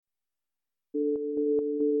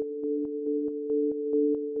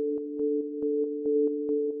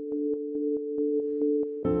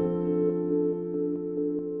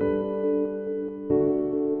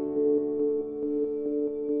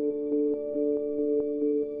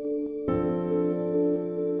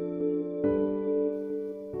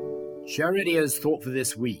Share Radio's thought for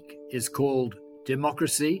this week is called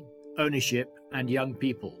Democracy, Ownership and Young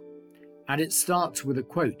People, and it starts with a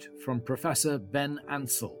quote from Professor Ben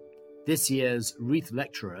Ansell, this year's Reith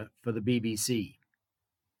Lecturer for the BBC.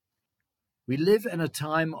 We live in a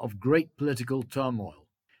time of great political turmoil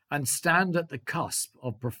and stand at the cusp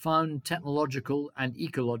of profound technological and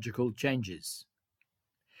ecological changes.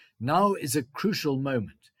 Now is a crucial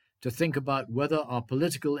moment to think about whether our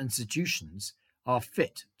political institutions are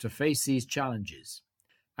fit to face these challenges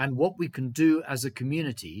and what we can do as a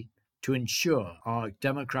community to ensure our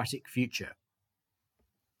democratic future.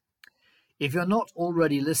 If you're not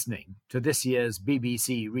already listening to this year's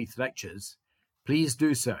BBC Reith Lectures, please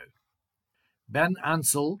do so. Ben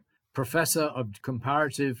Ansell, Professor of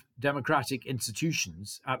Comparative Democratic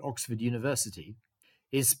Institutions at Oxford University,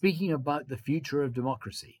 is speaking about the future of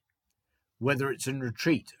democracy, whether it's in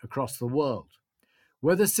retreat across the world,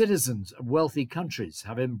 whether citizens of wealthy countries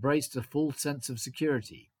have embraced a full sense of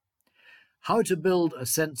security, how to build a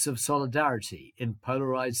sense of solidarity in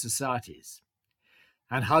polarized societies,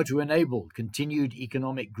 and how to enable continued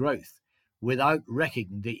economic growth without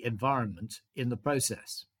wrecking the environment in the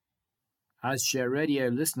process. As Share Radio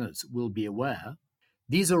listeners will be aware,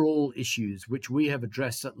 these are all issues which we have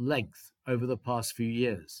addressed at length over the past few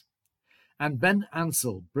years, and Ben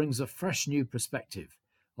Ansell brings a fresh new perspective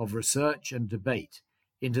of research and debate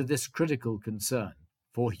into this critical concern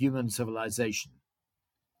for human civilization.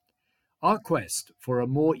 Our quest for a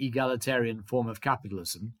more egalitarian form of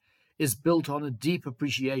capitalism is built on a deep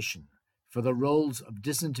appreciation for the roles of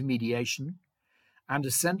disintermediation and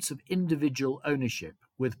a sense of individual ownership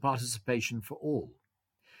with participation for all.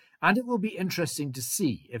 And it will be interesting to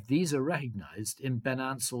see if these are recognized in Ben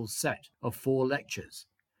Ansell's set of 4 lectures,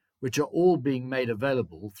 which are all being made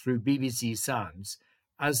available through BBC Sounds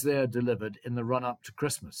as they are delivered in the run-up to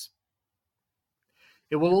Christmas.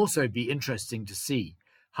 It will also be interesting to see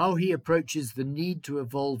how he approaches the need to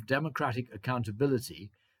evolve democratic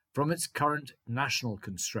accountability from its current national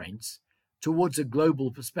constraints towards a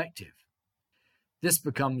global perspective. This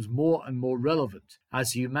becomes more and more relevant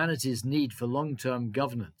as humanity's need for long-term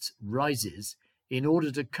governance rises in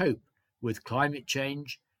order to cope with climate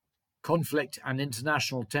change, conflict and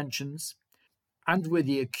international tensions, and with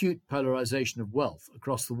the acute polarization of wealth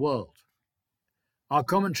across the world. Our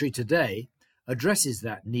commentary today addresses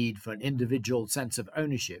that need for an individual sense of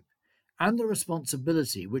ownership and the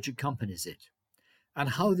responsibility which accompanies it, and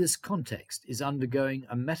how this context is undergoing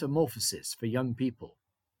a metamorphosis for young people.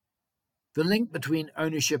 The link between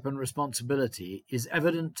ownership and responsibility is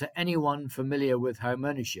evident to anyone familiar with home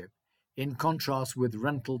ownership, in contrast with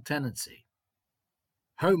rental tenancy.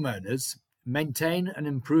 Homeowners maintain and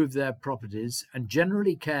improve their properties and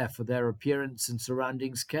generally care for their appearance and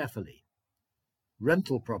surroundings carefully.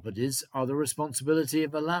 Rental properties are the responsibility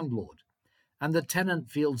of a landlord, and the tenant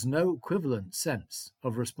feels no equivalent sense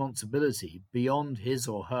of responsibility beyond his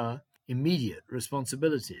or her immediate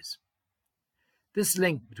responsibilities. This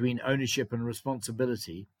link between ownership and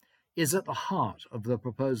responsibility is at the heart of the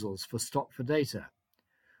proposals for Stock for Data,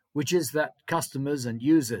 which is that customers and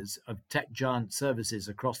users of tech giant services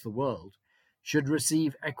across the world should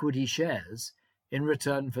receive equity shares in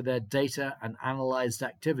return for their data and analyzed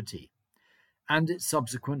activity, and its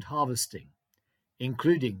subsequent harvesting,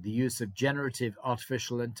 including the use of generative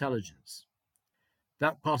artificial intelligence.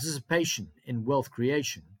 That participation in wealth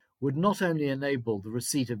creation would not only enable the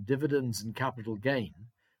receipt of dividends and capital gain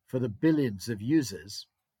for the billions of users,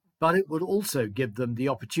 but it would also give them the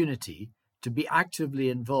opportunity to be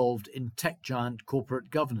actively involved in tech giant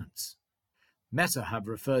corporate governance. Meta have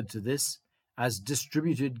referred to this as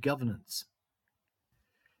distributed governance.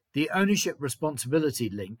 The ownership-responsibility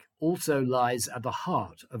link also lies at the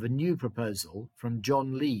heart of a new proposal from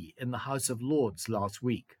John Lee in the House of Lords last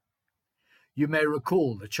week. You may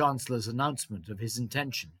recall the Chancellor's announcement of his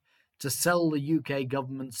intention to sell the UK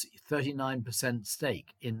government's 39%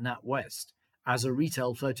 stake in NatWest as a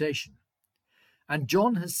retail flotation. And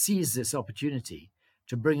John has seized this opportunity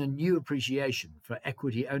to bring a new appreciation for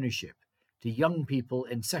equity ownership to young people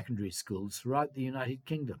in secondary schools throughout the United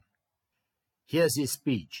Kingdom. Here's his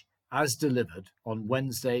speech, as delivered on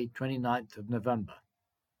Wednesday, 29th of November.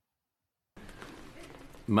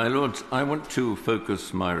 My Lords, I want to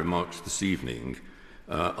focus my remarks this evening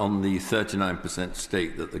on the 39%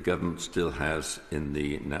 stake that the government still has in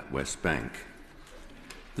the NatWest Bank.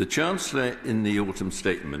 The Chancellor in the autumn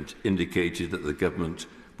statement indicated that the government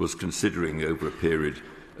was considering over a period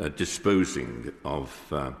disposing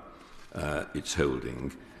of its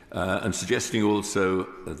holding and suggesting also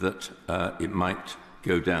that it might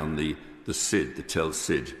go down the SID, the Tell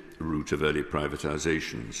SID route of early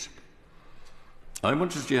privatisations. I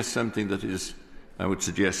want to suggest something that is, I would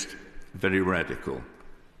suggest, very radical.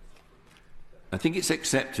 I think it's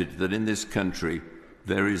accepted that in this country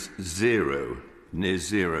there is near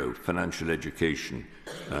zero financial education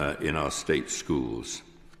in our state schools.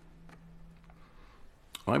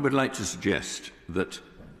 I would like to suggest that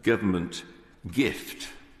government gift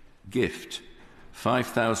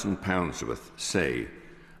 £5,000 worth, say,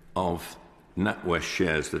 of NatWest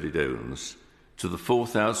shares that it owns to the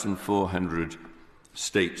 4,400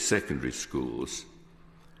 state secondary schools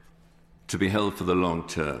to be held for the long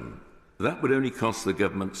term. That would only cost the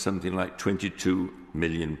government something like £22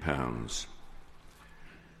 million.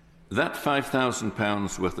 That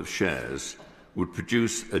 £5,000 worth of shares would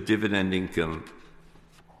produce a dividend income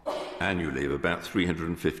annually of about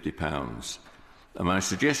 £350. And my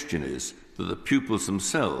suggestion is that the pupils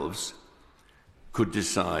themselves could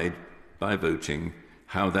decide by voting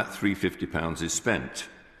how that £350 is spent.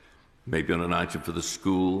 Maybe on an item for the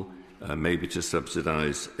school, maybe to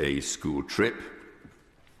subsidise a school trip,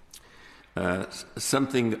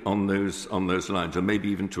 something on those lines, or maybe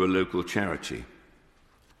even to a local charity.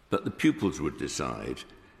 But the pupils would decide,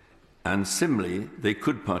 and similarly, they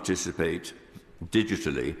could participate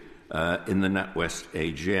digitally in the NatWest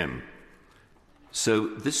AGM. So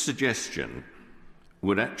this suggestion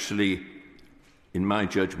would actually, in my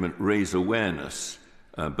judgment, raise awareness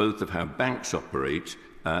both of how banks operate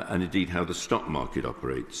and indeed how the stock market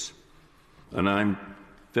operates. And I'm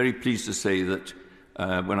very pleased to say that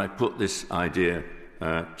when I put this idea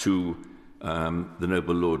to the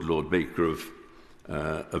noble Lord Baker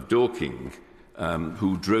of Dorking,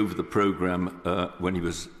 who drove the programme when he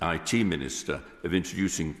was IT Minister of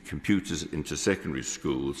introducing computers into secondary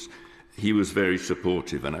schools, he was very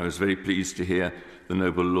supportive, and I was very pleased to hear the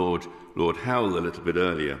noble Lord Howell a little bit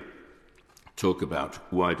earlier talk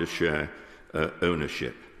about wider share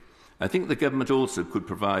ownership. I think the government also could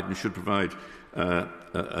provide and should provide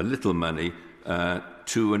a little money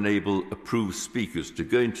to enable approved speakers to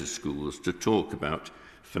go into schools to talk about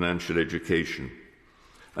financial education.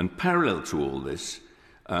 And parallel to all this,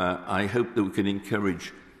 I hope that we can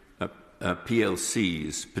encourage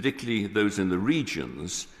PLCs, particularly those in the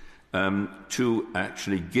regions, to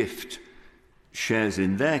actually gift shares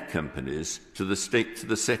in their companies to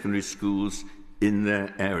the secondary schools in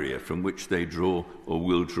their area from which they draw or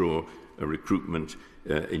will draw a recruitment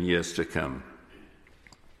in years to come.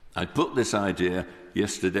 I put this idea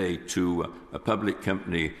yesterday to a public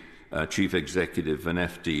company chief executive, an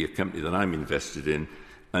FD, a company that I'm invested in,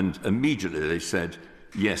 and immediately they said,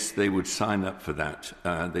 yes, they would sign up for that.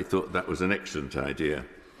 They thought that was an excellent idea.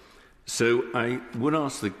 So I would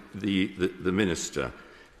ask the Minister,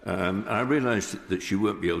 and I realise that she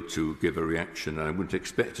won't be able to give a reaction, and I wouldn't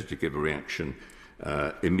expect her to give a reaction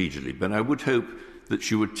immediately, but I would hope that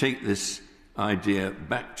she would take this idea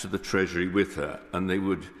back to the Treasury with her, and they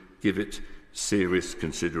would give it serious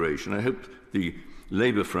consideration. I hope the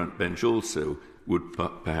Labour front bench also would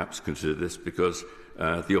perhaps consider this, because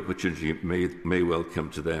the opportunity may well come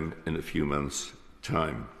to them in a few months'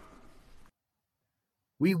 time.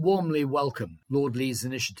 We warmly welcome Lord Lee's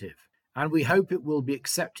initiative, and we hope it will be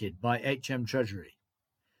accepted by HM Treasury.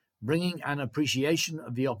 Bringing an appreciation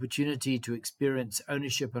of the opportunity to experience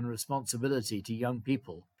ownership and responsibility to young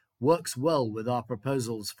people works well with our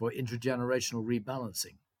proposals for intergenerational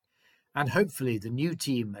rebalancing, and hopefully the new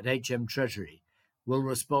team at HM Treasury will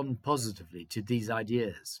respond positively to these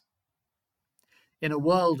ideas. In a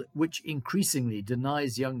world which increasingly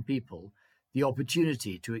denies young people the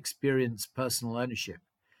opportunity to experience personal ownership,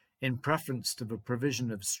 in preference to the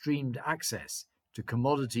provision of streamed access to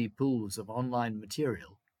commodity pools of online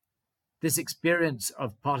material, this experience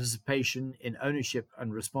of participation in ownership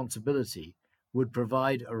and responsibility would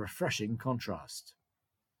provide a refreshing contrast.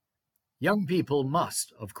 Young people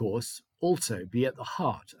must, of course, also be at the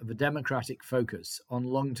heart of a democratic focus on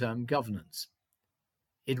long-term governance.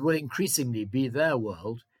 It will increasingly be their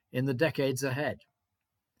world in the decades ahead.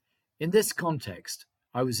 In this context,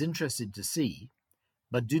 I was interested to see,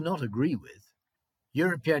 but do not agree with,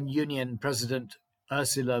 European Union President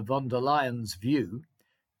Ursula von der Leyen's view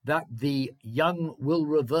that the young will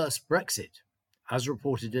reverse Brexit, as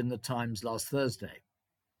reported in the Times last Thursday.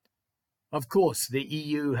 Of course, the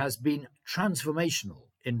EU has been transformational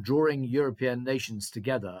in drawing European nations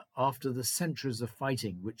together after the centuries of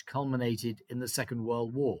fighting which culminated in the Second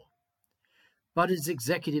World War. But its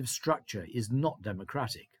executive structure is not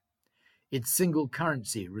democratic. Its single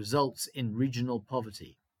currency results in regional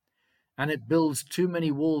poverty, and it builds too many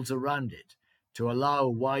walls around it to allow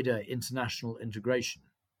wider international integration.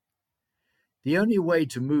 The only way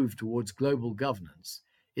to move towards global governance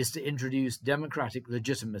is to introduce democratic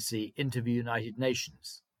legitimacy into the United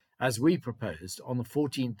Nations, as we proposed on the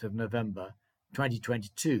 14th of November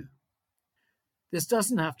 2022. This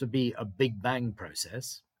doesn't have to be a big bang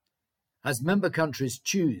process. As member countries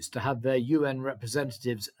choose to have their UN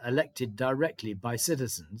representatives elected directly by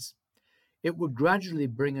citizens, it would gradually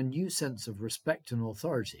bring a new sense of respect and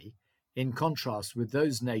authority in contrast with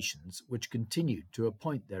those nations which continued to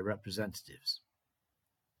appoint their representatives.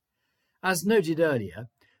 As noted earlier,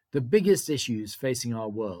 the biggest issues facing our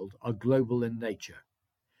world are global in nature.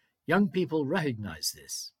 Young people recognize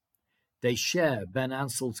this. They share Ben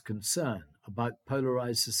Ansell's concern about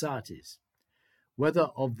polarized societies, whether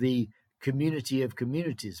of the community of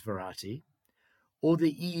communities variety or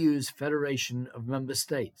the EU's federation of member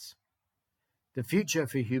states. The future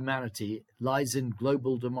for humanity lies in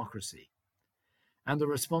global democracy, and the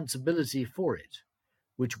responsibility for it,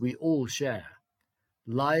 which we all share,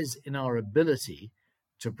 lies in our ability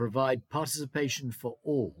to provide participation for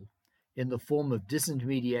all in the form of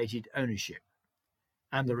disintermediated ownership,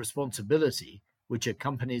 and the responsibility which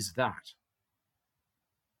accompanies that.